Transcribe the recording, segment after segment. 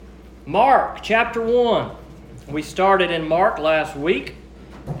Mark chapter 1. We started in Mark last week,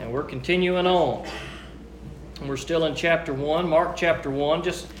 and we're continuing on. And we're still in chapter 1, Mark chapter 1,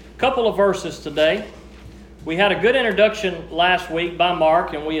 just a couple of verses today. We had a good introduction last week by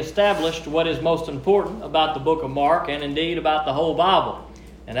Mark, and we established what is most important about the book of Mark, and indeed about the whole Bible,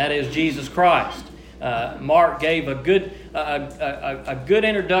 and that is Jesus Christ. Mark gave a good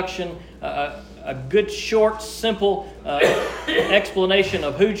introduction, a good, short, simple explanation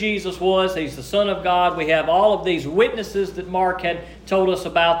of who Jesus was. He's the Son of God. We have all of these witnesses that Mark had told us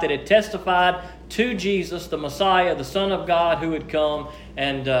about that had testified to Jesus, the Messiah, the Son of God who had come.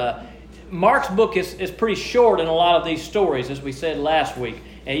 And Mark's book is pretty short in a lot of these stories, as we said last week.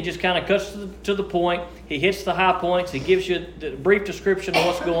 And he just kind of cuts to the point. He hits the high points. He gives you a brief description of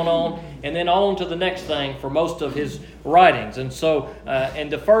what's going on, and then on to the next thing for most of his writings. And so, in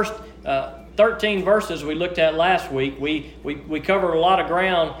the first 13 verses we looked at last week, we covered a lot of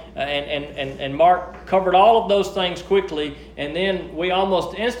ground, and Mark covered all of those things quickly, and then we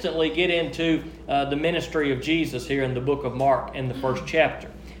almost instantly get into the ministry of Jesus here in the book of Mark in the first chapter.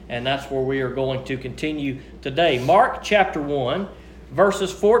 And that's where we are going to continue today. Mark chapter 1,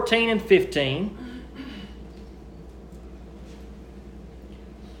 verses 14 and 15.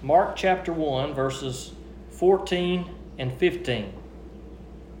 Mark chapter 1, verses 14 and 15.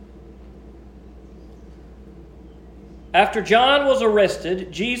 After John was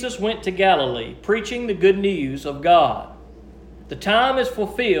arrested, Jesus went to Galilee, preaching the good news of God. The time is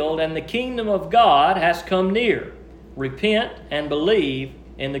fulfilled, and the kingdom of God has come near. Repent and believe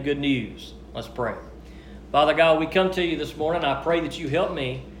in the good news. Let's pray. Father God, we come to you this morning. I pray that you help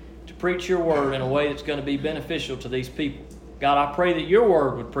me to preach your word in a way that's going to be beneficial to these people. God, I pray that your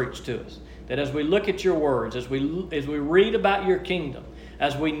word would preach to us. That as we look at your words, as we read about your kingdom,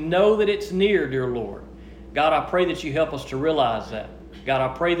 as we know that it's near, dear Lord, God, I pray that you help us to realize that. God,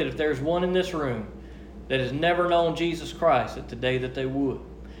 I pray that if there's one in this room that has never known Jesus Christ, that today that they would.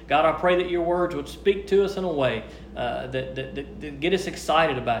 God, I pray that your words would speak to us in a way that get us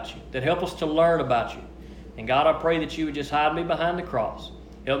excited about you, that help us to learn about you. And God, I pray that you would just hide me behind the cross.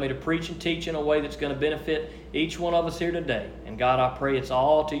 Help me to preach and teach in a way that's going to benefit each one of us here today. And God, I pray it's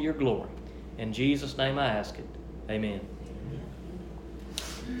all to your glory. In Jesus' name I ask it. Amen.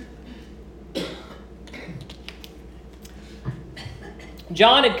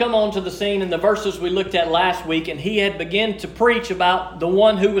 John had come onto the scene in the verses we looked at last week, and he had begun to preach about the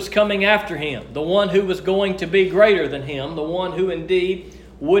one who was coming after him, the one who was going to be greater than him, the one who indeed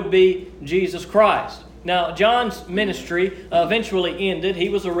would be Jesus Christ. Now, John's ministry eventually ended. He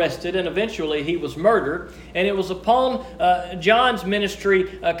was arrested, and eventually he was murdered. And it was upon John's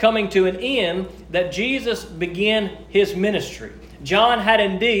ministry coming to an end that Jesus began his ministry. John had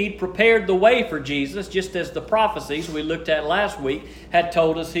indeed prepared the way for Jesus, just as the prophecies we looked at last week had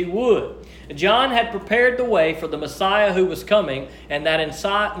told us he would. John had prepared the way for the Messiah who was coming, and that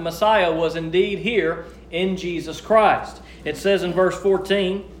Messiah was indeed here in Jesus Christ. It says in verse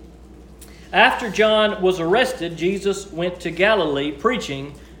 14, after John was arrested, Jesus went to Galilee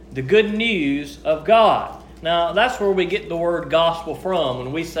preaching the good news of God. Now, that's where we get the word gospel from.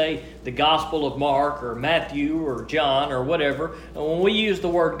 When we say the Gospel of Mark or Matthew or John or whatever, and when we use the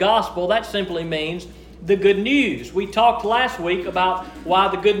word gospel, that simply means the good news. We talked last week about why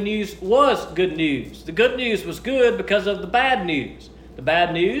the good news was good news. The good news was good because of the bad news. The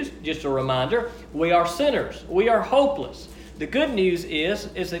bad news, just a reminder, we are sinners. We are hopeless. The good news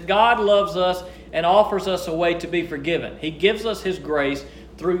is that God loves us and offers us a way to be forgiven. He gives us His grace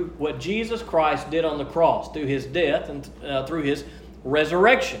through what Jesus Christ did on the cross, through His death and through His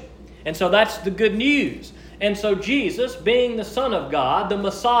resurrection. And so that's the good news. And so Jesus, being the Son of God, the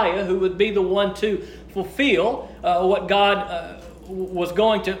Messiah, who would be the one to fulfill what God was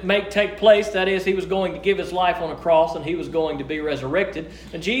going to make take place, that is, He was going to give His life on a cross and He was going to be resurrected.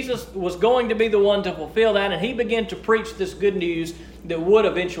 And Jesus was going to be the one to fulfill that, and He began to preach this good news that would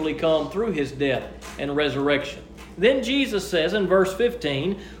eventually come through His death and resurrection. Then Jesus says in verse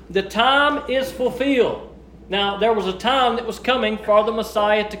 15, the time is fulfilled. Now, there was a time that was coming for the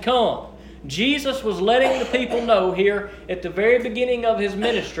Messiah to come. Jesus was letting the people know here at the very beginning of His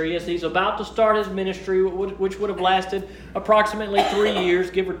ministry, as He's about to start His ministry, which would have lasted approximately 3 years,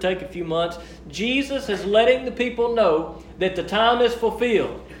 give or take a few months. Jesus is letting the people know that the time is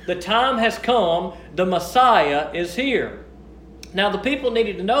fulfilled. The time has come. The Messiah is here. Now, the people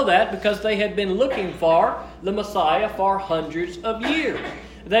needed to know that because they had been looking for the Messiah for hundreds of years.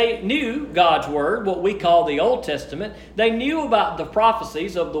 They knew God's Word, what we call the Old Testament. They knew about the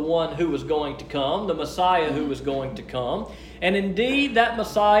prophecies of the one who was going to come, the Messiah who was going to come. And indeed, that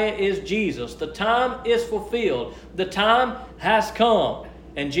Messiah is Jesus. The time is fulfilled. The time has come.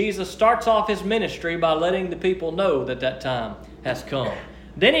 And Jesus starts off his ministry by letting the people know that that time has come.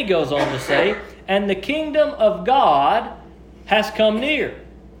 Then he goes on to say, and the kingdom of God has come near.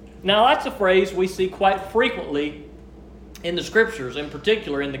 Now that's a phrase we see quite frequently in the Scriptures, in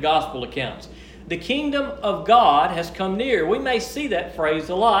particular in the Gospel accounts. The kingdom of God has come near. We may see that phrase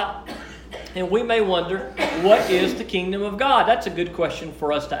a lot, and we may wonder, what is the kingdom of God? That's a good question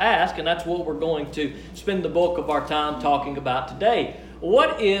for us to ask, and that's what we're going to spend the bulk of our time talking about today.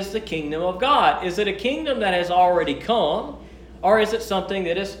 What is the kingdom of God? Is it a kingdom that has already come, or is it something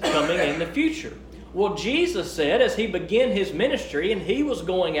that is coming in the future? Well, Jesus said as he began his ministry and he was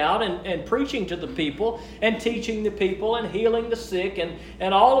going out and preaching to the people and teaching the people and healing the sick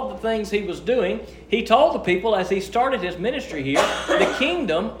and all of the things he was doing, he told the people as he started his ministry here, the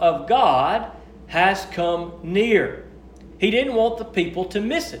kingdom of God has come near. He didn't want the people to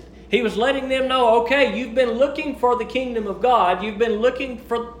miss it. He was letting them know, okay, you've been looking for the kingdom of God. You've been looking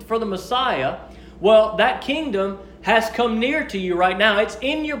for the Messiah. Well, that kingdom has come near to you right now. It's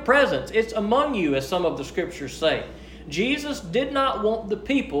in your presence. It's among you, as some of the Scriptures say. Jesus did not want the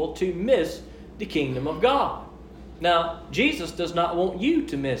people to miss the kingdom of God. Now, Jesus does not want you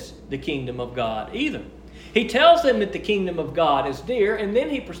to miss the kingdom of God either. He tells them that the kingdom of God is near, and then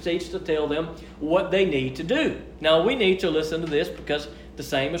he proceeds to tell them what they need to do. Now, we need to listen to this because the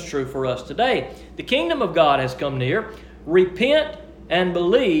same is true for us today. The kingdom of God has come near. Repent and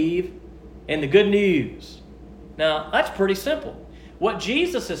believe in the good news. Now, that's pretty simple. What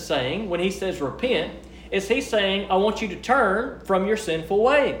Jesus is saying when he says repent is he's saying, I want you to turn from your sinful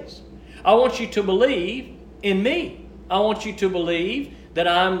ways. I want you to believe in me. I want you to believe that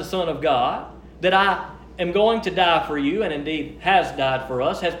I'm the Son of God, that I am going to die for you, and indeed has died for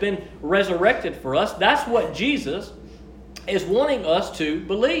us, has been resurrected for us. That's what Jesus is wanting us to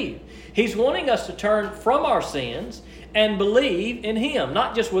believe. He's wanting us to turn from our sins and believe in him,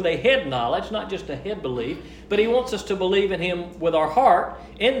 not just with a head knowledge, not just a head belief, but he wants us to believe in him with our heart,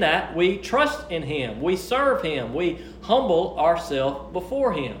 in that we trust in him, we serve him, we humble ourselves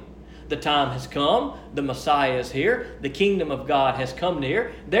before him. The time has come, the Messiah is here, the kingdom of God has come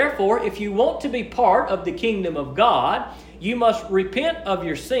near. Therefore, if you want to be part of the kingdom of God, you must repent of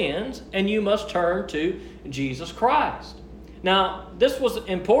your sins and you must turn to Jesus Christ. Now, this was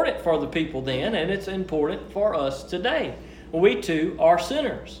important for the people then, and it's important for us today. We too are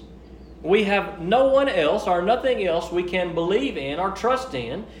sinners. We have no one else or nothing else we can believe in or trust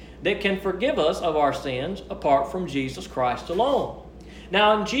in that can forgive us of our sins apart from Jesus Christ alone.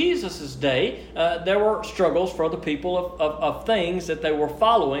 Now, in Jesus' day, there were struggles for the people of things that they were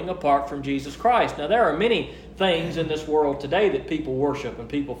following apart from Jesus Christ. Now, there are many things in this world today that people worship and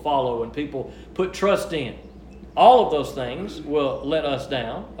people follow and people put trust in. All of those things will let us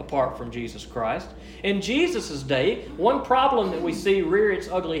down apart from Jesus Christ. In Jesus' day, one problem that we see rear its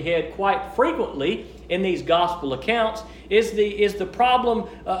ugly head quite frequently in these gospel accounts is the problem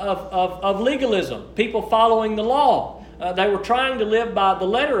of legalism, people following the law. They were trying to live by the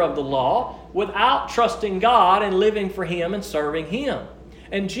letter of the law without trusting God and living for him and serving him.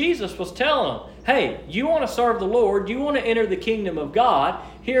 And Jesus was telling them, hey, you want to serve the Lord, you want to enter the kingdom of God,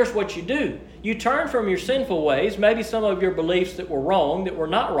 here's what you do. You turn from your sinful ways, maybe some of your beliefs that were wrong, that were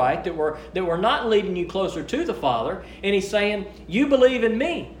not right, that were not leading you closer to the Father. And he's saying, you believe in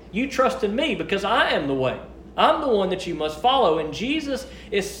me. You trust in me because I am the way. I'm the one that you must follow. And Jesus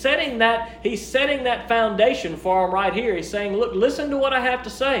is setting that foundation for them right here. He's saying, look, listen to what I have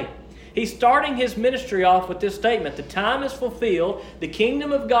to say. He's starting his ministry off with this statement. The time is fulfilled. The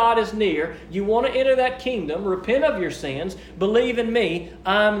kingdom of God is near. You want to enter that kingdom. Repent of your sins. Believe in me.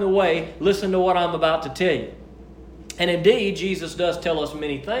 I'm the way. Listen to what I'm about to tell you. And indeed, Jesus does tell us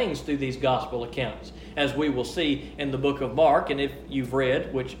many things through these gospel accounts, as we will see in the book of Mark. And if you've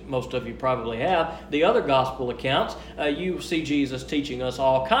read, which most of you probably have, the other gospel accounts, you see Jesus teaching us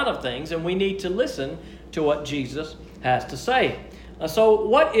all kind of things, and we need to listen to what Jesus has to say. So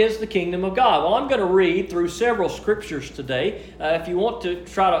what is the kingdom of God? Well, I'm going to read through several scriptures today. If you want to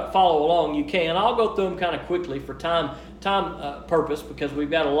try to follow along, you can. I'll go through them kind of quickly for time purpose, because we've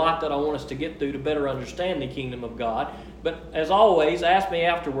got a lot that I want us to get through to better understand the kingdom of God. But as always, ask me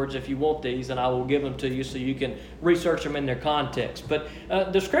afterwards if you want these, and I will give them to you so you can research them in their context. But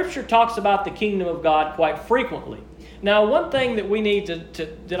the scripture talks about the kingdom of God quite frequently. Now, one thing that we need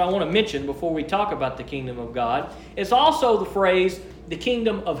that I want to mention before we talk about the kingdom of God is also the phrase, the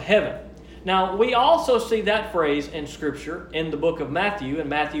kingdom of heaven. Now, we also see that phrase in Scripture in the book of Matthew, and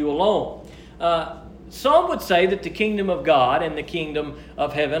Matthew alone. Some would say that the kingdom of God and the kingdom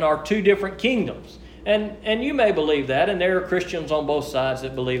of heaven are two different kingdoms. And you may believe that, and there are Christians on both sides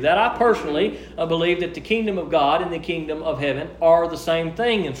that believe that. I personally believe that the kingdom of God and the kingdom of heaven are the same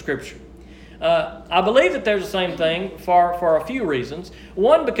thing in Scripture. I believe that they're the same thing for a few reasons.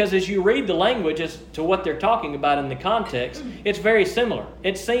 One, because as you read the language as to what they're talking about in the context, it's very similar.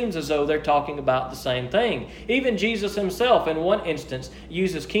 It seems as though they're talking about the same thing. Even Jesus himself, in one instance,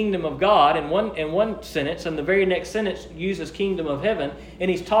 uses kingdom of God in one sentence, and the very next sentence uses kingdom of heaven,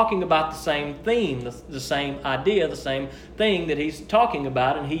 and he's talking about the same theme, the same idea, the same thing that he's talking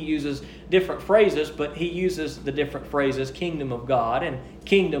about, and he uses different phrases, but he uses the different phrases kingdom of God and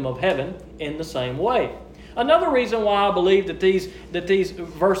kingdom of heaven in the same way. Another reason why I believe that these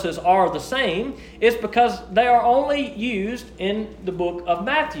verses are the same is because they are only used in the book of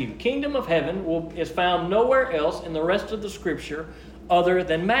Matthew. Kingdom of heaven is found nowhere else in the rest of the Scripture other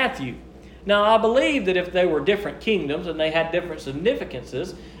than Matthew. Now, I believe that if they were different kingdoms and they had different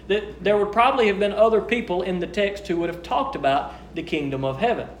significances, that there would probably have been other people in the text who would have talked about the kingdom of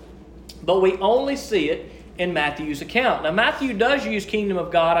heaven. But we only see it in Matthew's account. Now, Matthew does use kingdom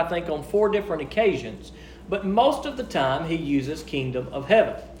of God, I think, on 4 different occasions. But most of the time, he uses kingdom of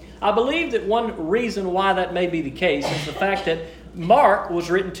heaven. I believe that one reason why that may be the case is the fact that Mark was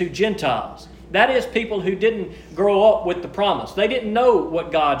written to Gentiles. That is, people who didn't grow up with the promise. They didn't know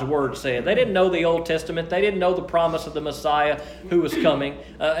what God's Word said. They didn't know the Old Testament. They didn't know the promise of the Messiah who was coming.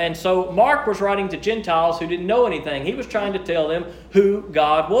 And so Mark was writing to Gentiles who didn't know anything. He was trying to tell them who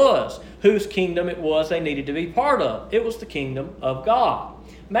God was, whose kingdom it was they needed to be part of. It was the kingdom of God.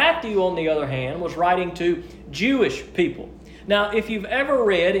 Matthew, on the other hand, was writing to Jewish people. Now, if you've ever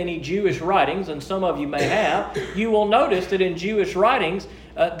read any Jewish writings, and some of you may have, you will notice that in Jewish writings,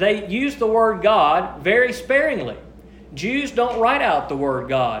 they use the word God very sparingly. Jews don't write out the word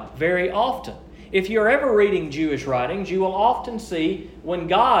God very often. If you're ever reading Jewish writings, you will often see when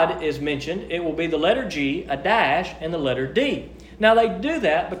God is mentioned, it will be the letter G, a dash, and the letter D. Now, they do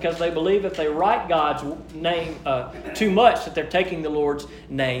that because they believe if they write God's name too much, that they're taking the Lord's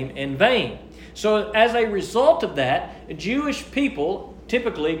name in vain. So as a result of that, Jewish people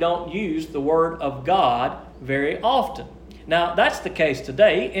typically don't use the word of God very often. Now, that's the case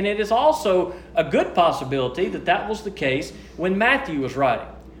today, and it is also a good possibility that that was the case when Matthew was writing,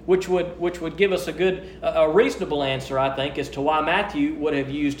 which would give us a reasonable answer, I think, as to why Matthew would have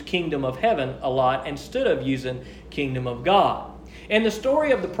used kingdom of heaven a lot instead of using kingdom of God. In the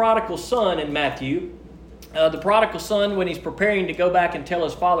story of the prodigal son in Matthew, the prodigal son, when he's preparing to go back and tell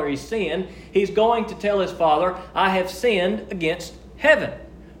his father he's sinned, he's going to tell his father, I have sinned against heaven.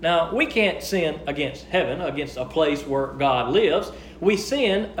 Now, we can't sin against heaven, against a place where God lives. We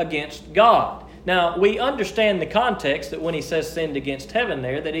sin against God. Now, we understand the context that when he says sinned against heaven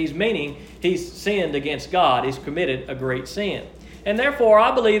there, that he's meaning he's sinned against God. He's committed a great sin. And therefore,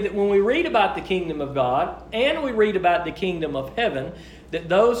 I believe that when we read about the kingdom of God and we read about the kingdom of heaven, that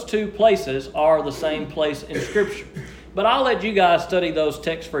those two places are the same place in Scripture. But I'll let you guys study those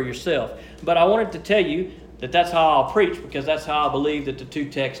texts for yourself. But I wanted to tell you that that's how I'll preach, because that's how I believe that the two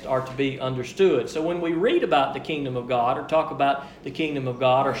texts are to be understood. So when we read about the kingdom of God, or talk about the kingdom of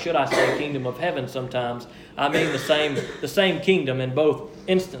God, or should I say kingdom of heaven sometimes, I mean the same kingdom in both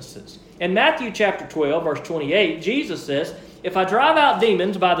instances. In Matthew chapter 12, verse 28, Jesus says, if I drive out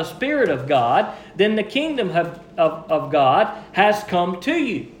demons by the Spirit of God, then the kingdom of God has come to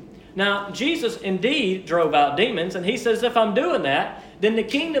you. Now, Jesus indeed drove out demons, and he says, if I'm doing that, then the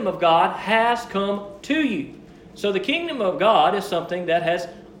kingdom of God has come to you. So the kingdom of God is something that has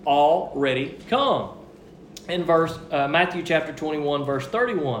already come. In Matthew chapter 21, verse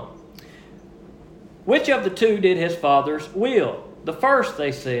 31. Which of the two did his father's will? The first,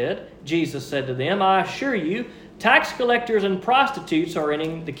 they said. Jesus said to them, I assure you, tax collectors and prostitutes are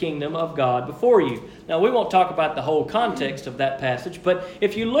entering the kingdom of God before you. Now, we won't talk about the whole context of that passage, but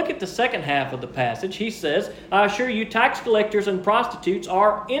if you look at the second half of the passage, he says, I assure you, tax collectors and prostitutes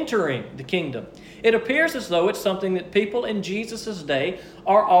are entering the kingdom. It appears as though it's something that people in Jesus' day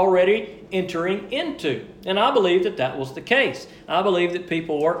are already entering into. And I believe that that was the case. I believe that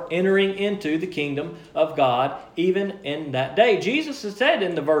people were entering into the kingdom of God even in that day. Jesus has said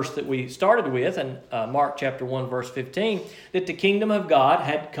in the verse that we started with, in Mark chapter 1, verse 15, that the kingdom of God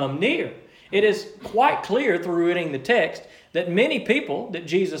had come near. It is quite clear through reading the text that many people that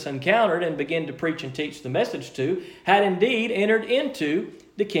Jesus encountered and began to preach and teach the message to had indeed entered into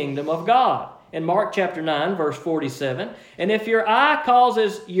the kingdom of God. In Mark chapter 9, verse 47, and if your eye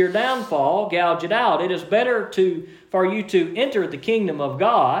causes your downfall, gouge it out. It is better for you to enter the kingdom of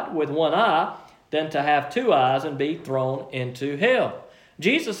God with one eye than to have two eyes and be thrown into hell.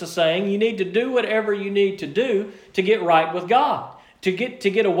 Jesus is saying you need to do whatever you need to do to get right with God. To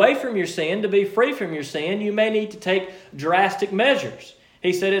get away from your sin, to be free from your sin, you may need to take drastic measures.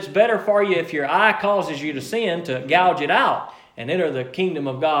 He said it's better for you if your eye causes you to sin to gouge it out and enter the kingdom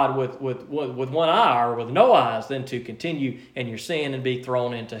of God with one eye or with no eyes than to continue in your sin and be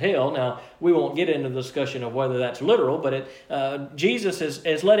thrown into hell. Now, we won't get into the discussion of whether that's literal, but Jesus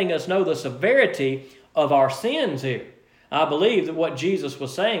is letting us know the severity of our sins here. I believe that what Jesus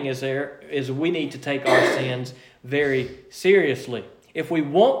was saying is we need to take our sins very seriously. If we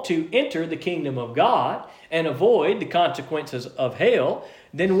want to enter the kingdom of God and avoid the consequences of hell,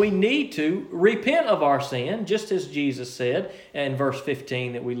 then we need to repent of our sin, just as Jesus said in verse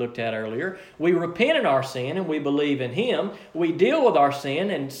 15 that we looked at earlier. We repent in our sin and we believe in Him. We deal with our sin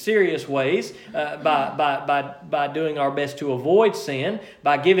in serious ways by doing our best to avoid sin,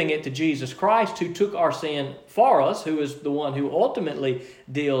 by giving it to Jesus Christ, who took our sin for us, who is the one who ultimately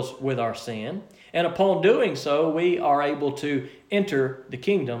deals with our sin. And upon doing so, we are able to enter the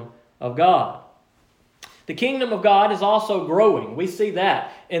kingdom of God. The kingdom of God is also growing. We see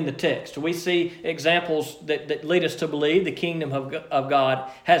that in the text. We see examples that lead us to believe the kingdom of God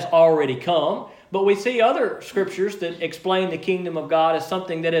has already come. But we see other scriptures that explain the kingdom of God as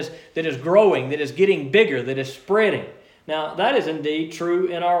something that is growing, that is getting bigger, that is spreading. Now, that is indeed true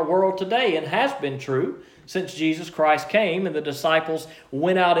in our world today and has been true since Jesus Christ came and the disciples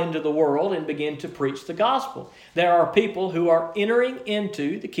went out into the world and began to preach the gospel. There are people who are entering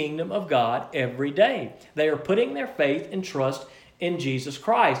into the kingdom of God every day. They are putting their faith and trust in Jesus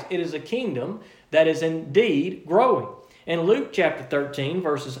Christ. It is a kingdom that is indeed growing. In Luke chapter 13,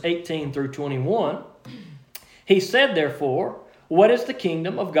 verses 18 through 21, He said, therefore, what is the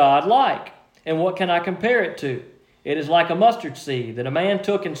kingdom of God like? And what can I compare it to? It is like a mustard seed that a man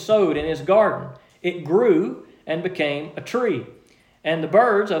took and sowed in his garden. It grew and became a tree, and the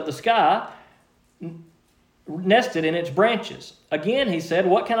birds of the sky nested in its branches. Again, he said,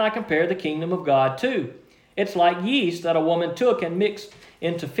 what can I compare the kingdom of God to? It's like yeast that a woman took and mixed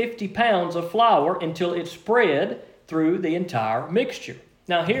into 50 pounds of flour until it spread through the entire mixture.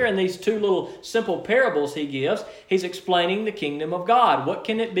 Now here in these two little simple parables he gives, he's explaining the kingdom of God. What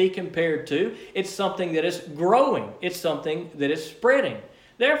can it be compared to? It's something that is growing. It's something that is spreading.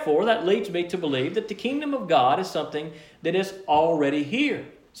 Therefore, that leads me to believe that the kingdom of God is something that is already here,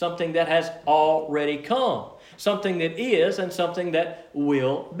 something that has already come, something that is and something that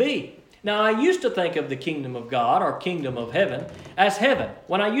will be. Now, I used to think of the kingdom of God or kingdom of heaven as heaven.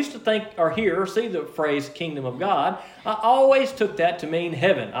 When I used to think or hear or see the phrase kingdom of God, I always took that to mean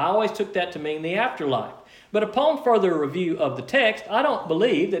heaven. I always took that to mean the afterlife. But upon further review of the text, I don't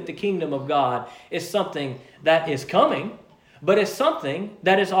believe that the kingdom of God is something that is coming, but it's something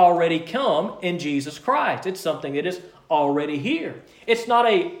that has already come in Jesus Christ. It's something that is already here. It's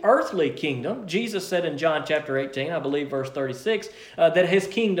not an earthly kingdom. Jesus said in John chapter 18, I believe verse 36, that His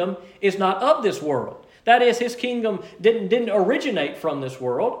kingdom is not of this world. That is, His kingdom didn't originate from this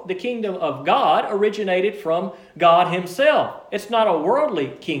world. The kingdom of God originated from God Himself. It's not a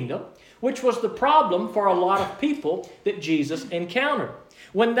worldly kingdom, which was the problem for a lot of people that Jesus encountered.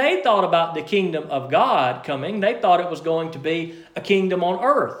 When they thought about the kingdom of God coming, they thought it was going to be a kingdom on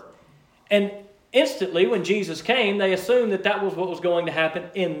earth. And instantly, when Jesus came, they assumed that was what was going to happen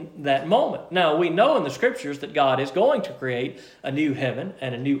in that moment. Now, we know in the Scriptures that God is going to create a new heaven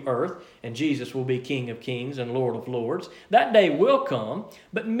and a new earth, and Jesus will be King of kings and Lord of lords. That day will come,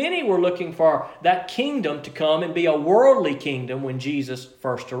 but many were looking for that kingdom to come and be a worldly kingdom when Jesus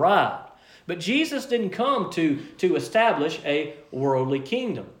first arrived. But Jesus didn't come to establish a worldly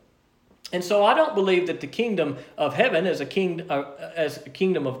kingdom. And so I don't believe that the kingdom of heaven as a kingdom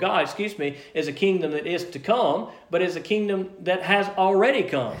of God, is a kingdom that is to come, but is a kingdom that has already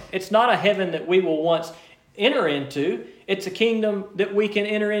come. It's not a heaven that we will once enter into. It's a kingdom that we can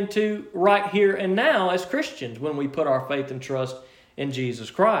enter into right here and now as Christians when we put our faith and trust in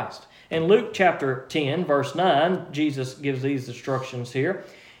Jesus Christ. In Luke chapter 10, verse 9, Jesus gives these instructions here.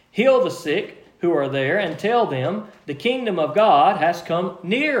 Heal the sick who are there and tell them the kingdom of God has come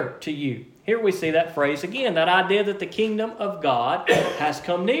near to you. Here we see that phrase again, that idea that the kingdom of God has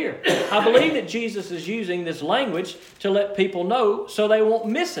come near. I believe that Jesus is using this language to let people know so they won't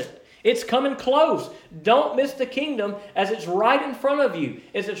miss it. It's coming close. Don't miss the kingdom as it's right in front of you.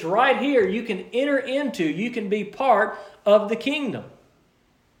 As it's right here, you can enter into, you can be part of the kingdom.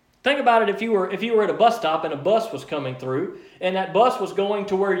 Think about it if you were at a bus stop and a bus was coming through and that bus was going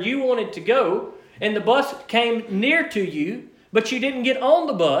to where you wanted to go and the bus came near to you, but you didn't get on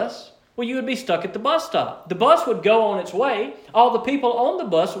the bus, well, you would be stuck at the bus stop. The bus would go on its way. All the people on the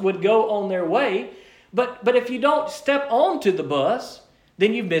bus would go on their way. But if you don't step onto the bus,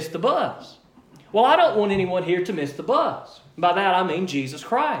 then you've missed the bus. Well, I don't want anyone here to miss the bus. By that I mean Jesus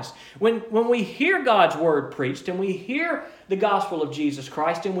Christ. When we hear God's word preached and we hear the gospel of Jesus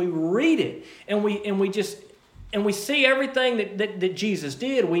Christ and we read it and we see everything that Jesus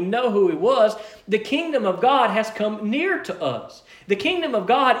did, we know who He was, the kingdom of God has come near to us. The kingdom of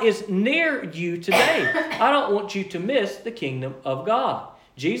God is near you today. I don't want you to miss the kingdom of God.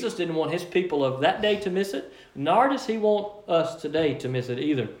 Jesus didn't want His people of that day to miss it, nor does He want us today to miss it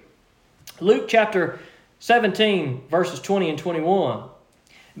either. Luke chapter 17, verses 20 and 21.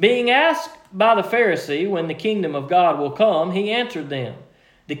 Being asked by the Pharisee when the kingdom of God will come, He answered them,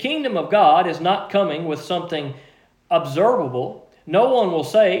 the kingdom of God is not coming with something observable. No one will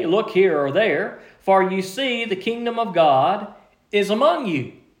say, look here or there, for you see the kingdom of God is among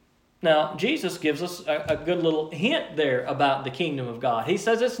you. Now, Jesus gives us a good little hint there about the kingdom of God. He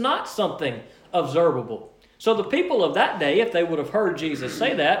says it's not something observable. So the people of that day, if they would have heard Jesus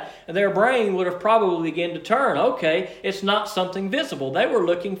say that, their brain would have probably begun to turn. Okay, it's not something visible. They were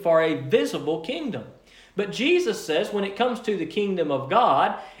looking for a visible kingdom. But Jesus says when it comes to the kingdom of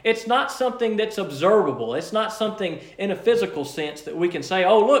God, it's not something that's observable. It's not something in a physical sense that we can say,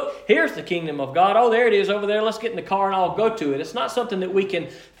 oh, look, here's the kingdom of God. Oh, there it is over there. Let's get in the car and I'll go to it. It's not something that we can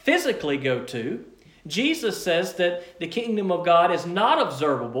physically go to. Jesus says that the kingdom of God is not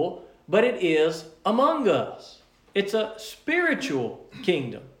observable, but it is among us. It's a spiritual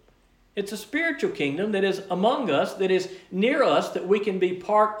kingdom. It's a spiritual kingdom that is among us, that is near us, that we can be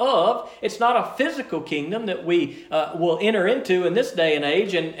part of. It's not a physical kingdom that we will enter into in this day and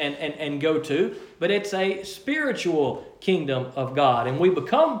age and go to, but it's a spiritual kingdom of God. And we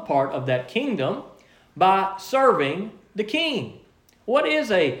become part of that kingdom by serving the King. What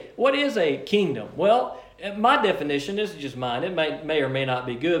is a kingdom? Well, my definition, this is just mine, it may or may not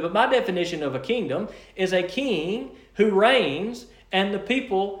be good, but my definition of a kingdom is a king who reigns and the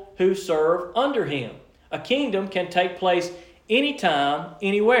people who serve under him. A kingdom can take place anytime,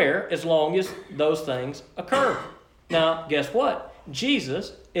 anywhere, as long as those things occur. Now, guess what?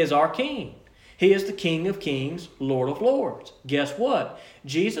 Jesus is our King. He is the King of kings, Lord of lords. Guess what?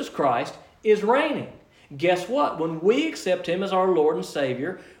 Jesus Christ is reigning. Guess what? When we accept Him as our Lord and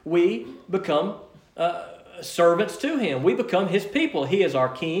Savior, we become servants to Him. We become His people. He is our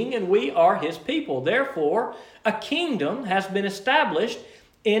King and we are His people. Therefore, a kingdom has been established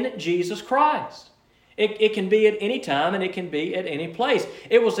in Jesus Christ. It can be at any time and it can be at any place.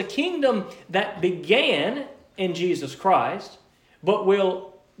 It was a kingdom that began in Jesus Christ, but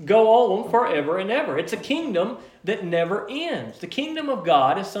will go on forever and ever. It's a kingdom that never ends. The kingdom of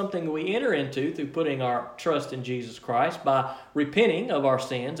God is something we enter into through putting our trust in Jesus Christ by repenting of our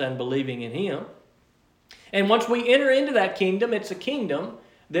sins and believing in Him. And once we enter into that kingdom, it's a kingdom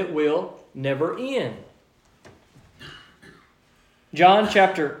that will never end. John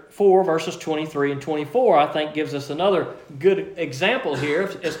chapter 4, verses 23 and 24, I think gives us another good example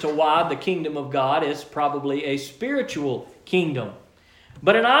here as to why the kingdom of God is probably a spiritual kingdom.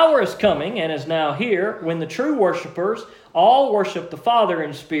 But an hour is coming and is now here when the true worshipers all worship the Father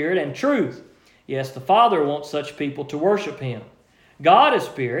in spirit and truth. Yes, the Father wants such people to worship Him. God is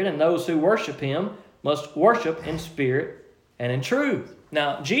spirit, and those who worship Him must worship in spirit and in truth.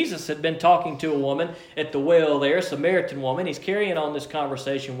 Now, Jesus had been talking to a woman at the well there, a Samaritan woman. He's carrying on this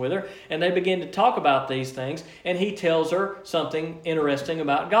conversation with her, and they begin to talk about these things, and He tells her something interesting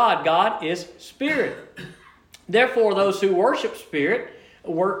about God. God is spirit. Therefore, those who worship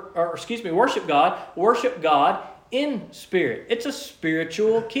worship God in spirit. It's a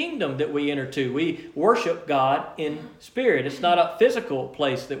spiritual kingdom that we enter to. We worship God in spirit. It's not a physical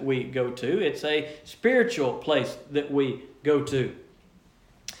place that we go to. It's spiritual place that we go to.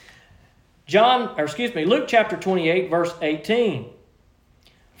 Luke chapter 28, verse 18.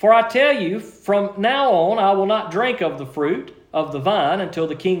 For I tell you, from now on I will not drink of the fruit of the vine until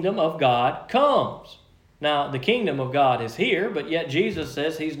the kingdom of God comes. Now, the kingdom of God is here, but yet Jesus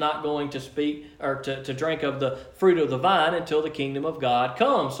says He's not going to speak or to drink of the fruit of the vine until the kingdom of God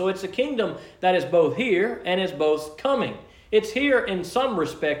comes. So it's a kingdom that is both here and is both coming. It's here in some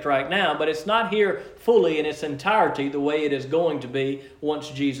respect right now, but it's not here fully in its entirety the way it is going to be once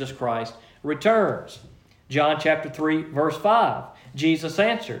Jesus Christ returns. John chapter 3, verse 5. Jesus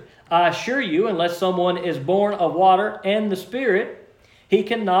answered, I assure you, unless someone is born of water and the Spirit, he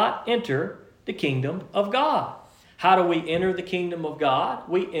cannot enter the kingdom of God. How do we enter the kingdom of God?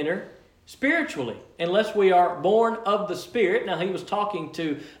 We enter spiritually, unless we are born of the Spirit. Now, he was talking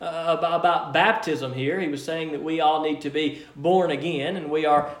about baptism here. He was saying that we all need to be born again, and we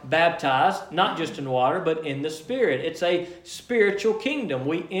are baptized, not just in water, but in the Spirit. It's a spiritual kingdom.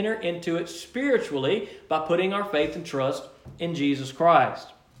 We enter into it spiritually by putting our faith and trust in Jesus Christ.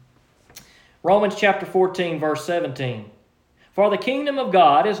 Romans chapter 14, verse 17. For the kingdom of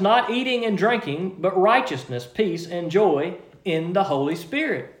God is not eating and drinking, but righteousness, peace, and joy in the Holy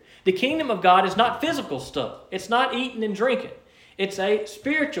Spirit. The kingdom of God is not physical stuff. It's not eating and drinking. It's a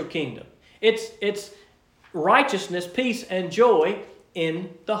spiritual kingdom. It's righteousness, peace, and joy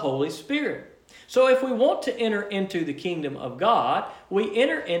in the Holy Spirit. So if we want to enter into the kingdom of God, we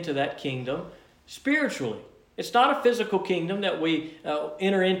enter into that kingdom spiritually. It's not a physical kingdom that we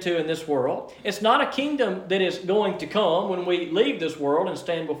enter into in this world. It's not a kingdom that is going to come when we leave this world and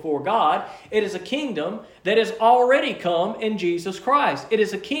stand before God. It is a kingdom that has already come in Jesus Christ. It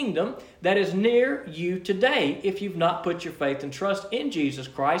is a kingdom that is near you today. If you've not put your faith and trust in Jesus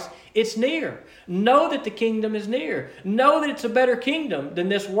Christ, it's near. Know that the kingdom is near. Know that it's a better kingdom than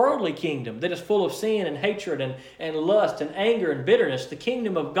this worldly kingdom that is full of sin and hatred and lust and anger and bitterness. The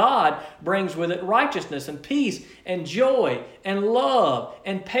kingdom of God brings with it righteousness and peace and joy and love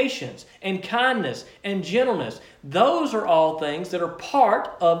and patience and kindness and gentleness. Those are all things that are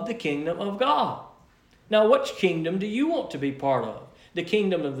part of the kingdom of God. Now, which kingdom do you want to be part of? The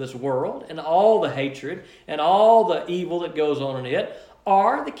kingdom of this world and all the hatred and all the evil that goes on in it,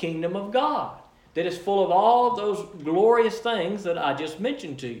 or the kingdom of God that is full of all of those glorious things that I just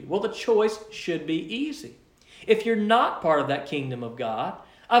mentioned to you? Well, the choice should be easy. If you're not part of that kingdom of God,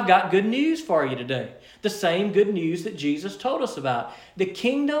 I've got good news for you today. The same good news that Jesus told us about. The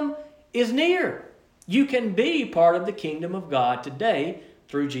kingdom is near. You can be part of the kingdom of God today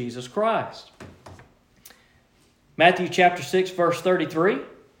through Jesus Christ. Matthew chapter 6, verse 33.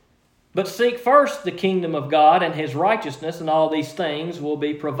 But seek first the kingdom of God and His righteousness, and all these things will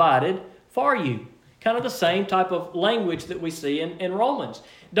be provided for you. Kind of the same type of language that we see in Romans.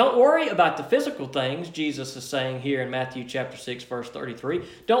 Don't worry about the physical things, Jesus is saying here in Matthew chapter 6, verse 33.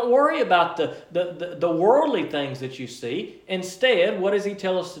 Don't worry about the worldly things that you see. Instead, what does He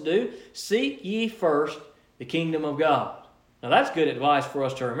tell us to do? Seek ye first the kingdom of God. Now that's good advice for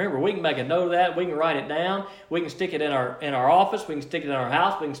us to remember. We can make a note of that. We can write it down. We can stick it in our office. We can stick it in our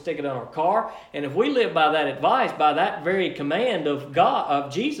house. We can stick it in our car. And if we live by that advice, by that very command of God,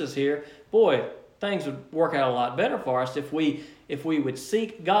 of Jesus here, boy, things would work out a lot better for us if we would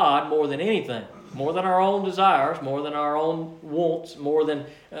seek God more than anything, more than our own desires, more than our own wants, more than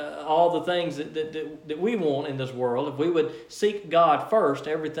all the things that we want in this world. If we would seek God first,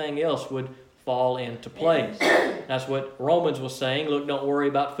 everything else would fall into place. That's what Romans was saying. Look, don't worry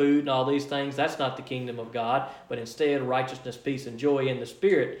about food and all these things. That's not the kingdom of God, but instead righteousness, peace, and joy in the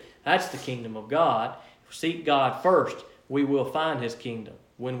Spirit. That's the kingdom of God. Seek God first. We will find His kingdom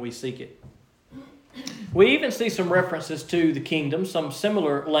when we seek it. We even see some references to the kingdom, some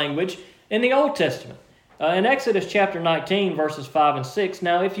similar language in the Old Testament. In Exodus chapter 19, verses 5 and 6,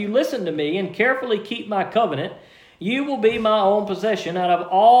 Now if you listen to me and carefully keep my covenant, you will be my own possession out of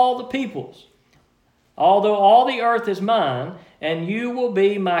all the peoples. Although all the earth is mine, and you will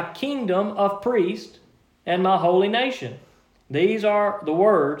be my kingdom of priests and my holy nation. These are the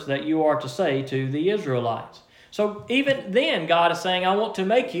words that you are to say to the Israelites. So even then, God is saying, I want to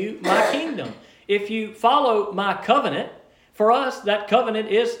make you my kingdom. If you follow my covenant, for us, that covenant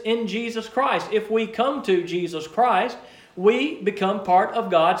is in Jesus Christ. If we come to Jesus Christ, we become part of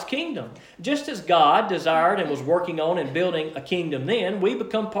God's kingdom. Just as God desired and was working on and building a kingdom then, we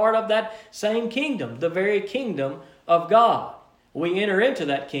become part of that same kingdom, the very kingdom of God. We enter into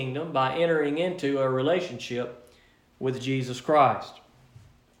that kingdom by entering into a relationship with Jesus Christ.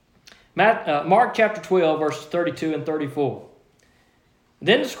 Mark chapter 12, verses 32 and 34.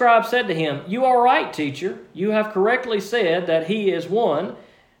 Then the scribe said to him, You are right, teacher. You have correctly said that He is one,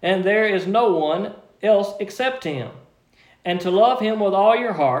 and there is no one else except Him. And to love Him with all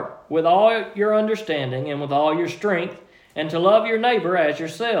your heart, with all your understanding, and with all your strength, and to love your neighbor as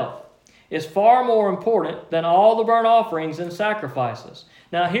yourself, is far more important than all the burnt offerings and sacrifices.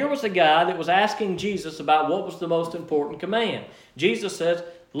 Now here was a guy that was asking Jesus about what was the most important command. Jesus says,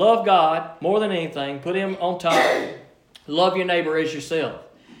 love God more than anything, put Him on top, love your neighbor as yourself.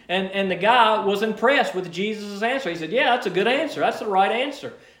 And the guy was impressed with Jesus' answer. He said, yeah, that's a good answer. That's the right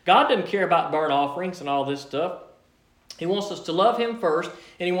answer. God doesn't care about burnt offerings and all this stuff. He wants us to love Him first,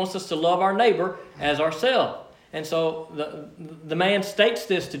 and He wants us to love our neighbor as ourselves. And so the man states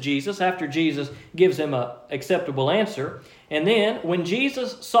this to Jesus after Jesus gives him an acceptable answer. And then when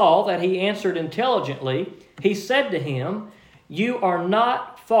Jesus saw that he answered intelligently, He said to him, You are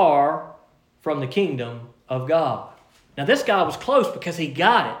not far from the kingdom of God. Now this guy was close because he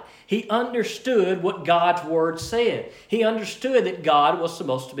got it. He understood what God's Word said. He understood that God was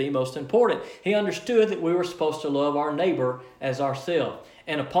supposed to be most important. He understood that we were supposed to love our neighbor as ourselves.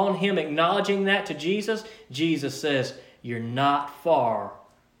 And upon him acknowledging that to Jesus, Jesus says, You're not far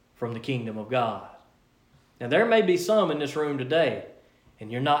from the kingdom of God. Now, there may be some in this room today,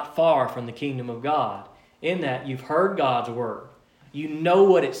 and you're not far from the kingdom of God, in that you've heard God's word. You know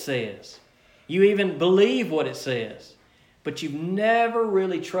what it says. You even believe what it says. But you've never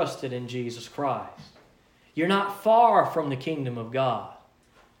really trusted in Jesus Christ. You're not far from the kingdom of God,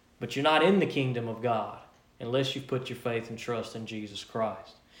 but you're not in the kingdom of God unless you've put your faith and trust in Jesus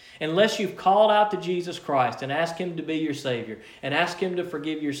Christ. Unless you've called out to Jesus Christ and asked Him to be your Savior and asked Him to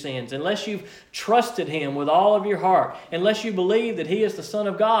forgive your sins, unless you've trusted Him with all of your heart, unless you believe that He is the Son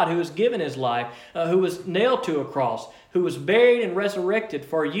of God who has given His life, who was nailed to a cross, who was buried and resurrected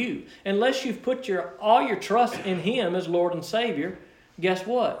for you, unless you've put all your trust in Him as Lord and Savior, guess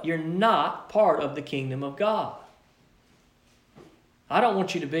what? You're not part of the kingdom of God. I don't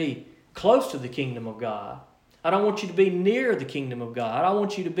want you to be close to the kingdom of God. I don't want you to be near the kingdom of God. I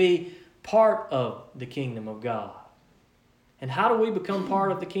want you to be part of the kingdom of God. And how do we become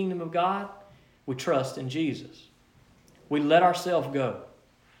part of the kingdom of God? We trust in Jesus. We let ourselves go.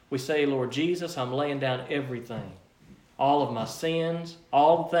 We say, Lord Jesus, I'm laying down everything. All of my sins,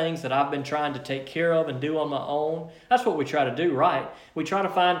 all the things that I've been trying to take care of and do on my own. That's what we try to do, right? We try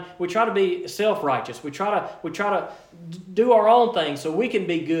to be self-righteous. We try to do our own thing so we can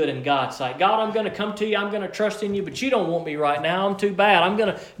be good in God's sight. God, I'm going to come to you. I'm going to trust in you, but you don't want me right now. I'm too bad. I'm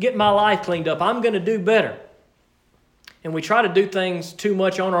going to get my life cleaned up. I'm going to do better. And we try to do things too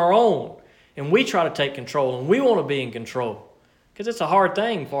much on our own. And we try to take control, and we want to be in control. Because it's a hard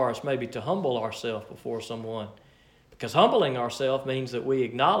thing for us maybe to humble ourselves before someone. Because humbling ourselves means that we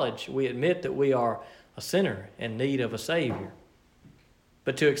admit that we are a sinner in need of a Savior.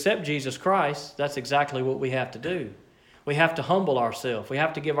 But to accept Jesus Christ, that's exactly what we have to do. We have to humble ourselves. We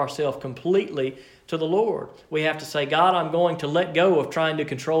have to give ourselves completely to the Lord. We have to say, God, I'm going to let go of trying to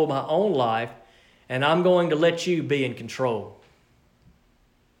control my own life, and I'm going to let you be in control.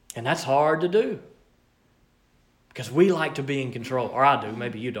 And that's hard to do. Because we like to be in control. Or I do,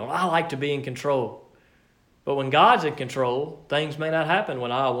 maybe you don't. I like to be in control. But when God's in control, things may not happen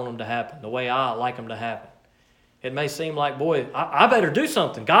when I want them to happen, the way I like them to happen. It may seem like, boy, I better do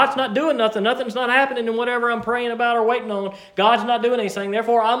something. God's not doing nothing. Nothing's not happening in whatever I'm praying about or waiting on. God's not doing anything.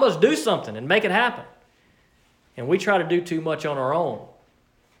 Therefore, I must do something and make it happen. And we try to do too much on our own.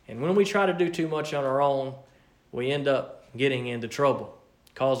 And when we try to do too much on our own, we end up getting into trouble,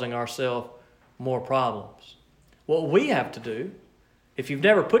 causing ourselves more problems. What we have to do, if you've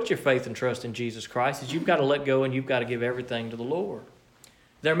never put your faith and trust in Jesus Christ, is you've got to let go and you've got to give everything to the Lord.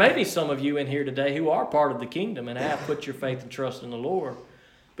 There may be some of you in here today who are part of the kingdom and have put your faith and trust in the Lord,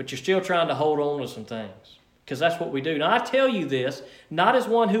 but you're still trying to hold on to some things, because that's what we do. Now, I tell you this not as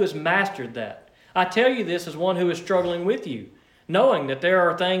one who has mastered that. I tell you this as one who is struggling with you, knowing that there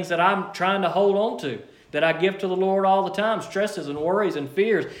are things that I'm trying to hold on to, that I give to the Lord all the time, stresses and worries and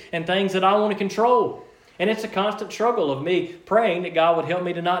fears and things that I want to control. And it's a constant struggle of me praying that God would help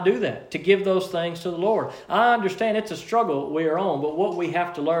me to not do that, to give those things to the Lord. I understand it's a struggle we are on, but what we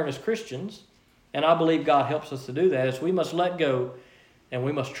have to learn as Christians, and I believe God helps us to do that, is we must let go and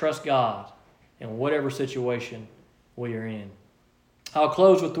we must trust God in whatever situation we are in. I'll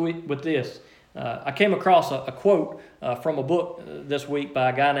close with this. I came across a quote from a book this week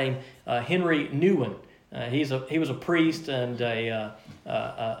by a guy named Henry Nouwen. He was a priest and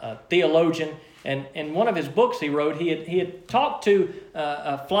a theologian. And in one of his books he wrote, he had talked to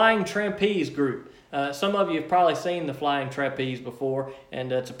a flying trapeze group. Some of you have probably seen the flying trapeze before,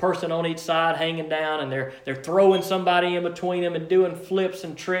 and it's a person on each side hanging down, and they're throwing somebody in between them and doing flips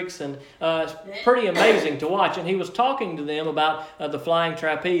and tricks, and it's pretty amazing to watch. And he was talking to them about the flying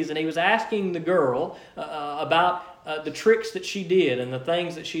trapeze, and he was asking the girl about the tricks that she did and the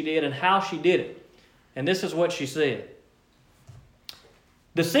things that she did and how she did it. And this is what she said.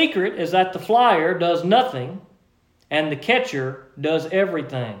 The secret is that the flyer does nothing and the catcher does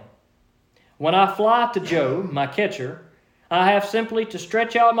everything. When I fly to Joe, my catcher, I have simply to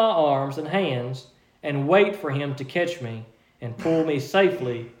stretch out my arms and hands and wait for him to catch me and pull me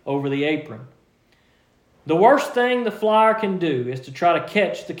safely over the apron. The worst thing the flyer can do is to try to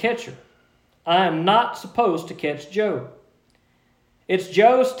catch the catcher. I am not supposed to catch Joe. It's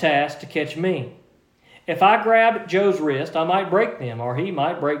Joe's task to catch me. If I grabbed Joe's wrist, I might break them, or he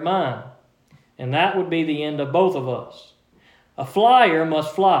might break mine. And that would be the end of both of us. A flyer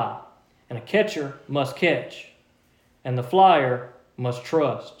must fly, and a catcher must catch. And the flyer must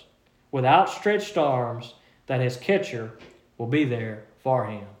trust, with outstretched arms, that his catcher will be there for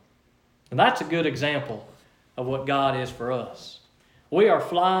him. And that's a good example of what God is for us. We are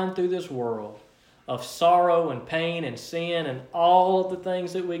flying through this world of sorrow and pain and sin and all of the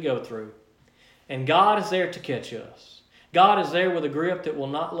things that we go through. And God is there to catch us. God is there with a grip that will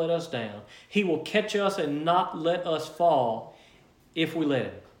not let us down. He will catch us and not let us fall if we let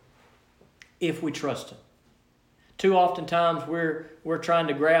Him, if we trust Him. Too often times we're trying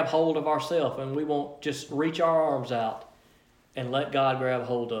to grab hold of ourselves and we won't just reach our arms out and let God grab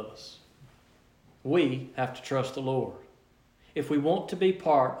hold of us. We have to trust the Lord. If we want to be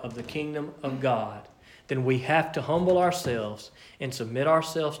part of the kingdom of God, then we have to humble ourselves and submit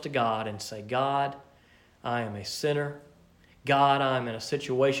ourselves to God and say, God, I am a sinner. God, I am in a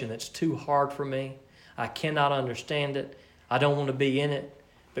situation that's too hard for me. I cannot understand it. I don't want to be in it.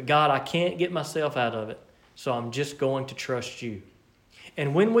 But God, I can't get myself out of it. So I'm just going to trust you.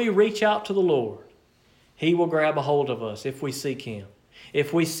 And when we reach out to the Lord, He will grab a hold of us if we seek Him.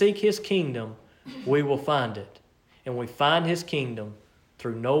 If we seek His kingdom, we will find it. And we find His kingdom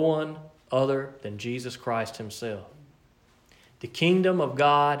through no one other than Jesus Christ Himself. The kingdom of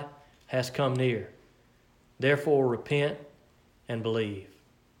God has come near. Therefore, repent and believe.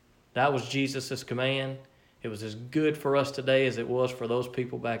 That was Jesus' command. It was as good for us today as it was for those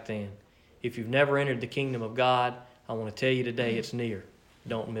people back then. If you've never entered the kingdom of God, I want to tell you today it's near.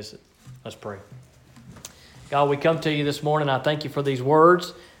 Don't miss it. Let's pray. God, we come to you this morning. I thank you for these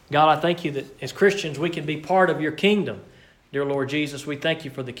words. God, I thank you that as Christians we can be part of your kingdom. Dear Lord Jesus, we thank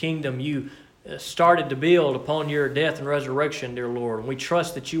you for the kingdom you started to build upon your death and resurrection, dear Lord. And we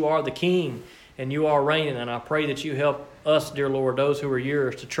trust that you are the King and you are reigning. And I pray that you help us, dear Lord, those who are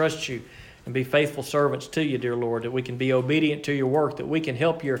yours, to trust you and be faithful servants to you, dear Lord, that we can be obedient to your work, that we can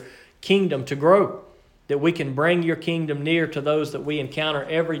help your kingdom to grow, that we can bring your kingdom near to those that we encounter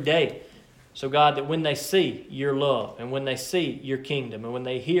every day. So God, that when they see your love and when they see your kingdom and when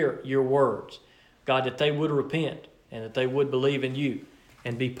they hear your words, God, that they would repent and that they would believe in you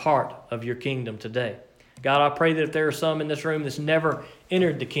and be part of your kingdom today. God, I pray that if there are some in this room that's never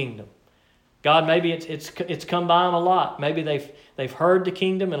entered the kingdom, God, maybe it's come by them a lot. Maybe they've heard the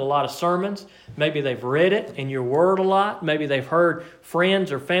kingdom in a lot of sermons. Maybe they've read it in your word a lot. Maybe they've heard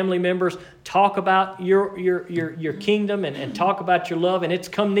friends or family members talk about your kingdom and talk about your love, and it's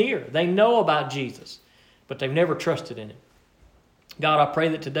come near. They know about Jesus, but they've never trusted in Him. God, I pray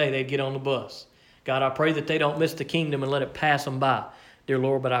that today they'd get on the bus. God, I pray that they don't miss the kingdom and let it pass them by, dear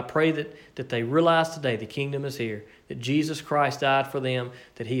Lord. But I pray that they realize today the kingdom is here, that Jesus Christ died for them,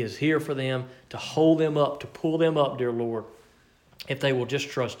 that He is here for them to hold them up, to pull them up, dear Lord, if they will just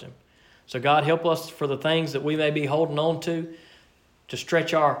trust Him. So God, help us for the things that we may be holding on to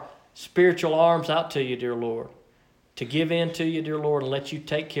stretch our spiritual arms out to you, dear Lord, to give in to you, dear Lord, and let you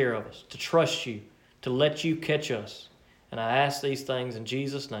take care of us, to trust you, to let you catch us. And I ask these things in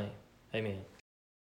Jesus' name. Amen.